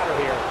been hotter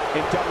here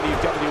in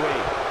WWE.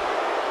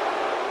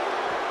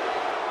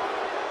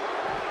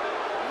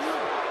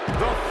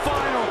 The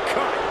final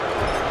cut.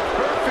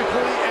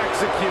 Perfectly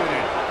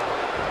executed.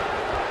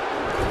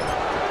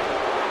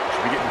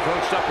 Should be getting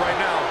coached up right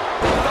now.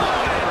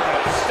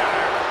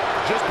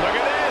 Just look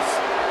at this.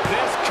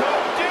 This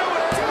could do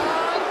it.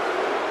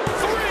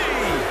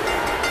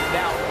 3.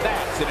 Now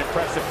that's an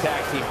impressive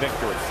tag team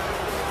victory.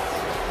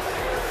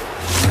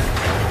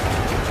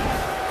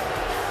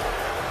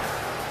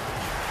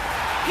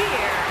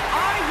 Here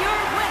are your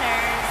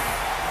winners,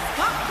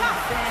 Scott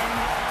Dawson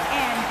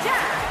and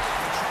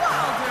Dash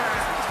Wilder,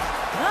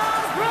 the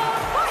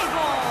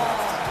Revival.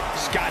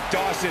 Scott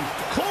Dawson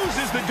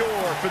closes the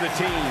door for the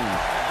team.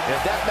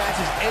 If that match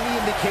is any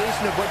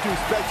indication of what to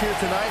expect here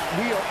tonight,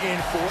 we are in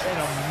for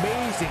an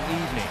amazing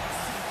evening.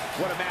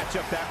 What a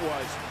matchup that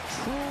was.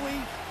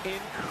 Truly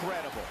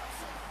incredible.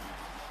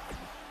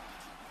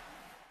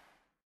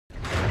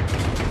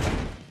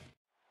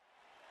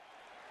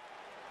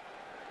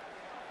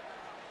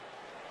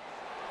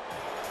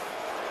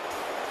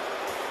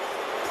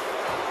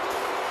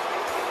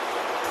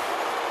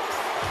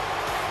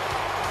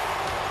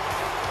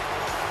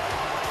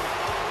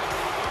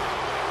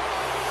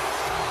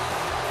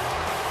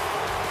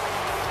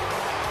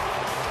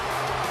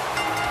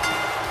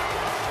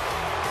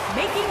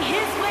 Making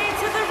his way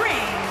to the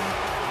ring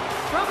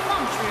from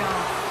Montreal,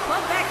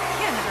 Quebec,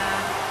 Canada,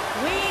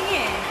 weighing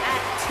in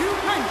at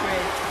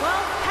 212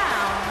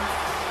 pounds,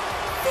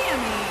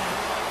 Sami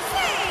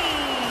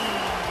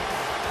Zayn.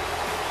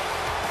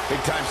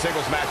 Big-time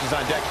singles matches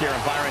on deck here,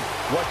 and Byron,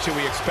 what should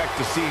we expect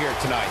to see here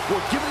tonight?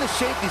 Well, given the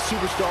shape these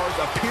superstars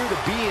appear to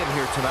be in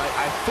here tonight,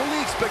 I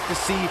fully expect to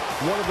see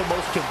one of the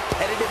most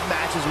competitive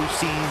matches we've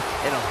seen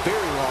in a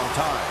very long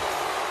time.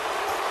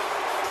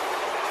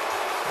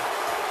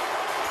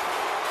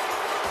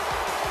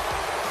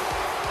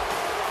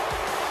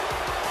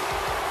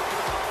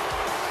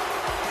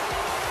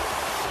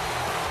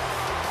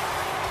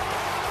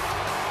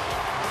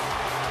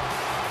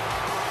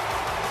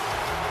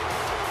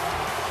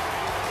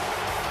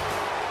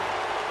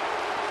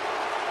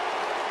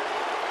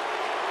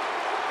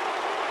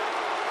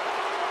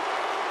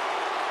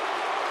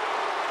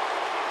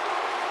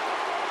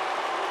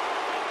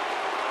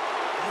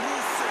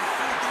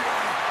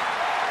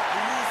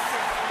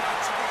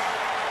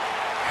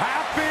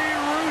 Happy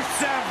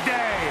Rusev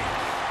Day!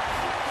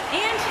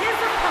 And his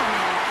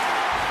opponent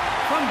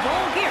from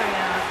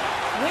Bulgaria,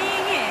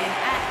 weighing in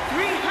at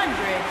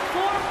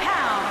 304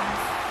 pounds,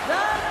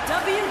 the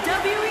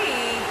WWE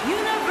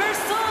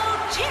Universal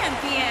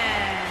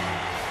Champion,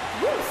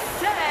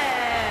 Rusev.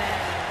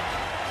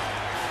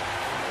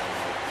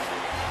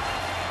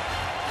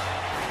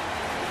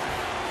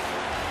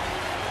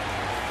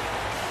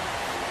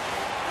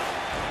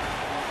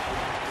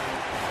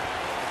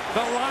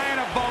 The Lion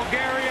of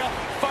Bulgaria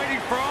fighting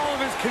for all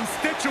of his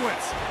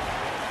constituents.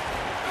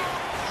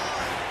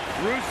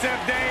 Rusev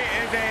Day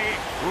is a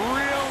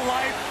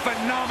real-life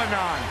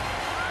phenomenon,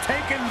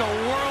 taking the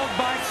world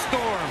by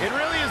storm. It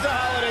really is a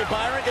holiday,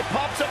 Byron. It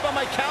pops up on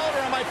my calendar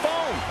on my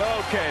phone.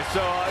 Okay,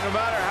 so no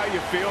matter how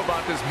you feel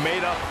about this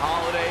made-up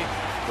holiday,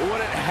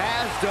 what it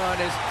has done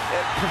is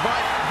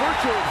provide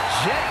virtual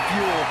jet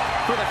fuel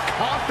for the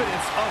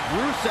confidence of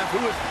Rusev,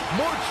 who is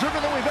more driven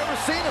than we've ever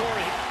seen him.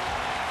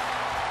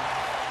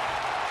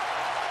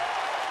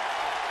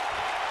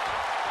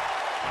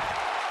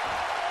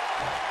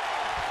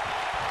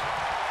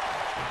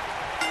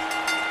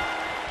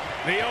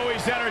 The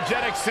always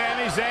energetic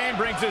Sami Zayn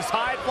brings his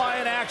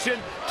high-flying action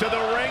to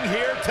the ring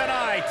here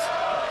tonight.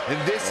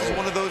 And this is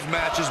one of those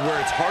matches where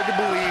it's hard to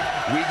believe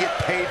we get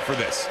paid for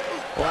this.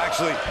 Well,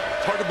 actually,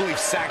 it's hard to believe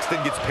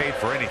Saxton gets paid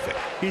for anything.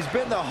 He's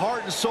been the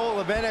heart and soul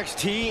of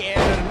NXT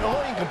and an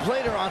annoying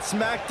complainer on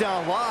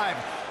SmackDown Live.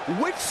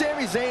 Which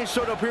Sami Zayn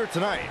showed up here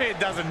tonight? It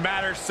doesn't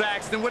matter,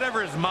 Saxton.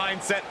 Whatever his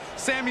mindset,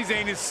 Sami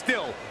Zayn is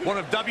still one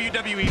of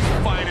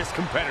WWE's finest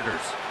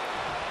competitors.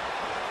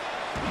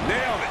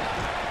 Nailed it.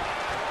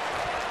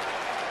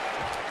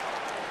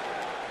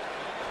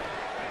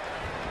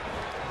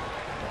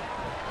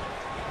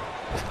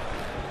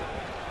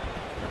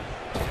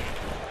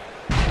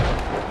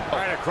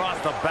 Right across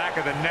the back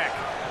of the neck.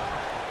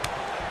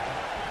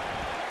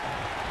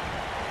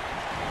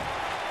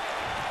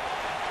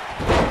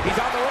 He's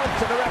on the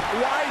ropes, and the ref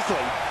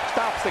wisely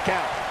stops the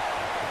count.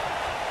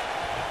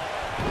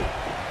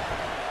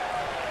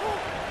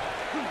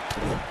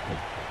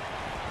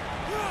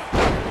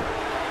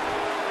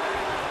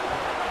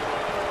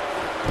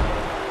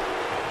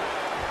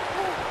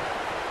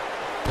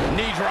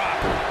 Knee drop.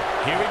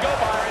 Here we go,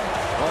 Byron.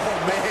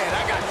 Oh, man,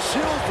 I got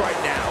chills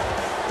right now.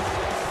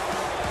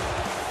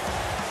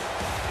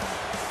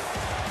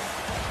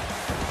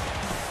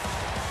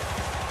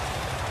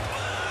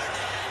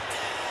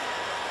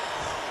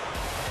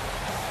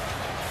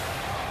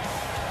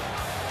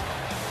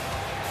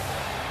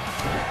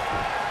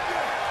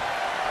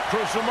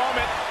 Crucial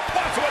moment.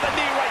 Watch with a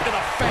knee right to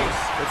the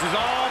face. This is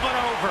all but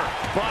over.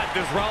 But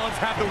does Rollins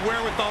have the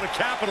wherewithal to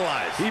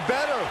capitalize? He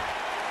better.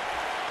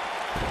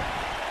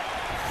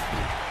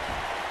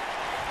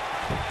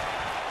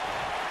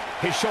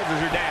 His shoulders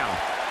are down.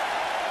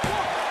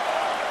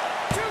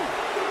 1, 2.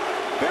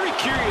 Very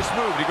curious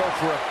move to go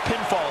for a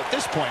pinfall at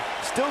this point.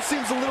 Still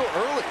seems a little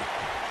early.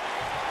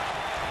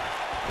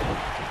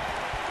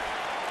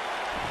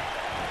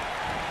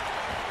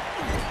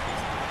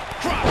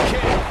 Drop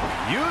kick.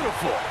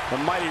 Beautiful. The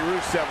mighty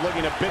Rusev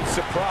looking a bit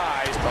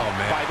surprised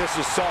by this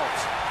assault.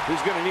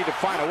 He's going to need to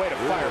find a way to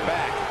fire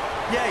back.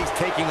 Yeah, he's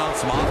taking on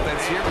some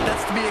offense here, but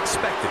that's to be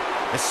expected,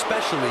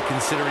 especially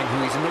considering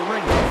who he's in the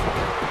ring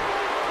with.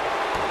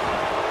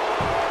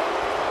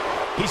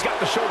 He's got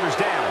the shoulders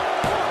down.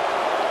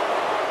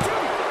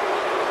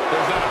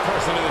 There's not a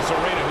person in this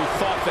arena who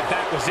thought that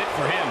that was it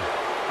for him.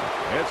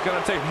 It's going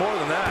to take more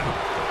than that.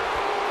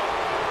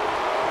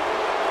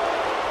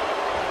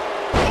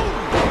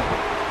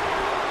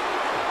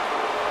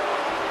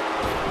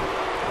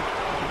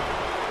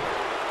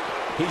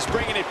 He's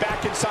bringing it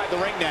back inside the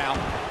ring now.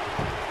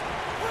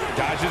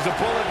 Dodges a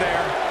bullet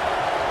there.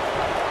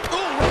 Ooh,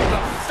 right in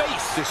the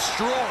face.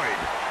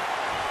 Destroyed.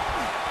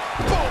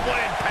 Boom, what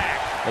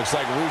impact. Looks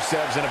like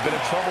Rusev's in a bit of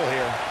trouble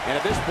here. And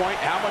at this point,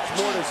 how much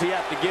more does he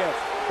have to give?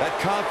 That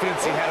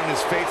confidence he had on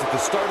his face at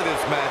the start of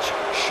this match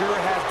sure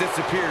has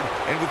disappeared,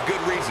 and with good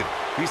reason.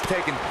 He's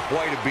taken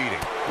quite a beating.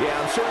 Yeah,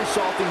 I'm sure he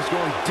saw things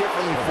going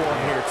differently for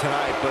him here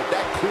tonight, but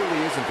that clearly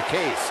isn't the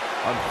case.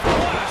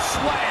 What a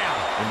slam!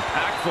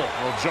 Impactful.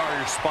 Will jar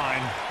your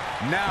spine.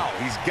 Now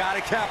he's got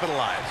to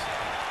capitalize.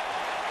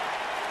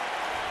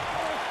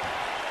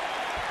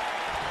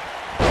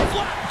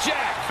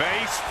 Flapjack!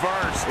 Face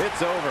first.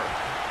 It's over.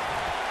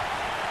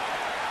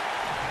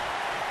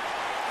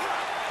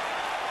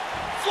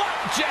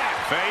 Flapjack!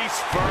 Face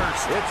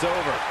first. It's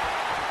over.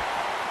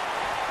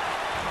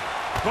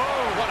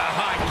 Boom! What a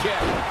high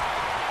kick.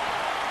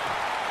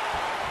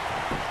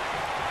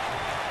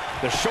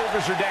 The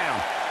shoulders are down.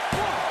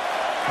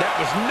 That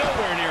was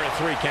nowhere near a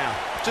 3 count.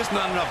 Just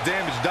not enough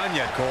damage done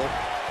yet, Cole.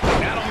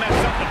 That'll mess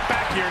up the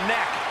back of your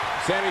neck.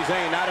 Sami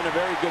Zayn not in a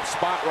very good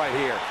spot right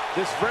here.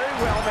 This very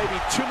well may be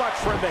too much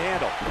for him to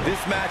handle. This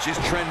match is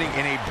trending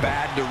in a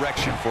bad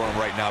direction for him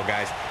right now,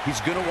 guys.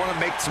 He's going to want to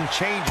make some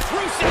changes.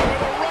 Rusev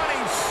with a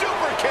running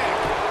super kick.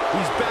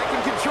 He's back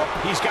in control.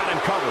 He's got him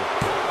covered.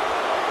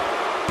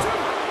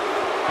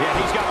 Yeah,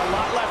 he's got a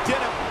lot left in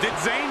him. Did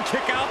Zayn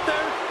kick out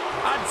there?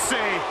 I'd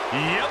say,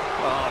 yep.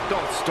 Oh,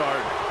 don't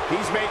start.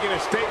 He's making a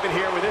statement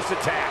here with this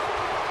attack.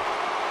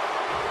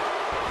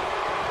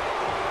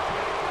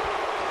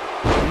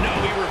 No,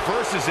 he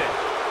reverses it.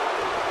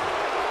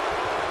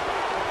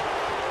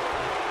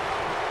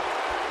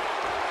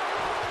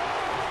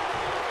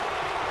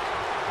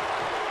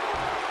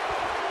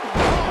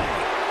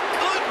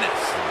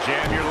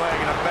 Jam your leg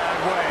in a bad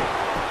way.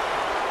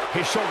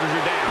 His shoulders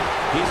are down.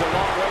 He's a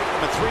long way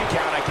from a 3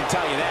 count, I can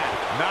tell you that.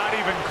 Not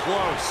even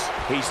close.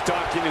 He's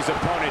stalking his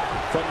opponent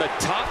from the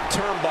top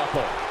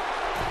turnbuckle.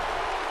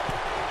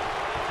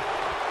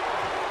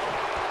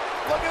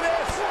 Look at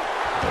this.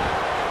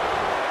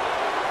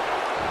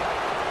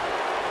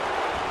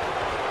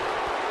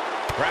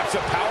 Perhaps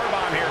a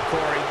powerbomb here,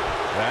 Corey.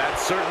 That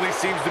certainly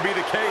seems to be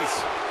the case.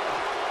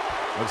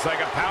 Looks like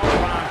a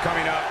powerbomb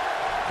coming up.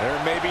 There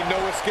may be no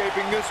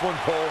escaping this one,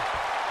 Cole.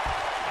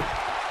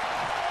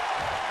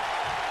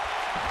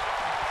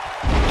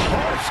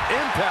 Harsh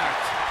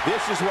impact.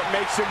 This is what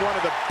makes him one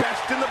of the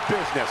best in the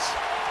business.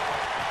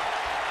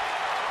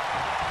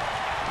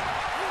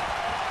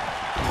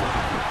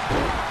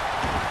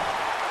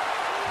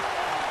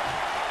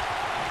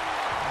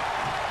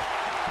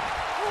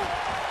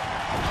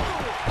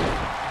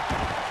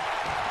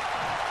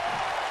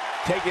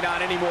 Taking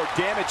on any more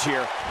damage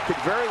here could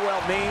very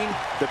well mean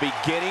the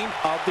beginning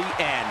of the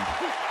end.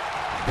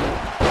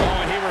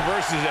 Oh, and he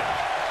reverses it.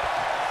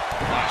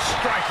 A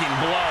striking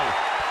blow.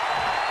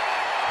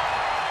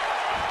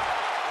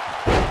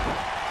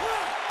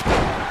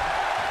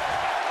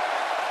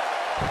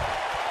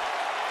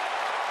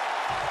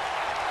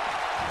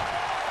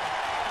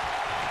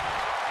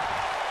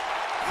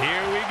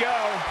 Here we go.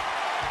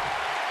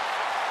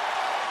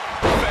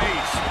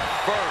 Face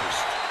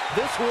first.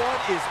 This one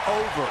is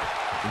over.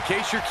 In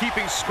case you're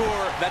keeping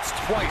score, that's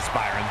twice,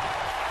 Byron.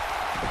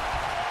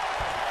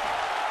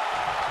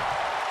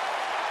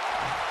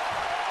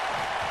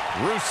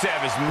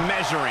 Rusev is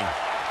measuring.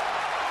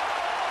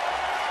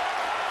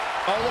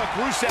 Oh, look,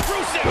 Rusev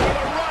with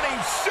a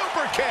running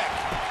super kick.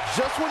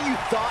 Just when you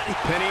thought he...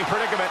 Penny in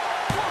predicament.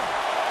 1,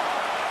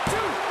 2,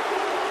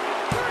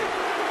 3.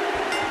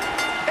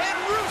 And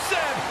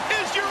Rusev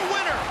is your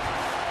winner.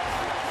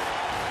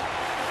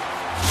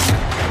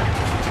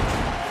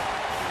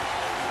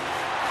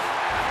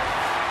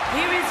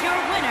 Here is your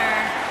winner,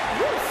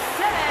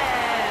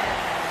 Rusev.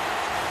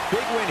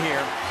 Big win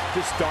here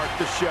to start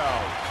the show.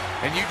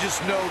 And you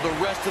just know the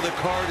rest of the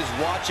card is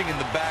watching in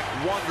the back,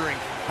 wondering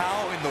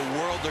how in the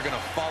world they're going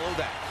to follow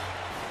that.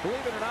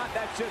 Believe it or not,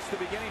 that's just the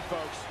beginning,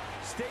 folks.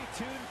 Stay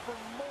tuned for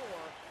more.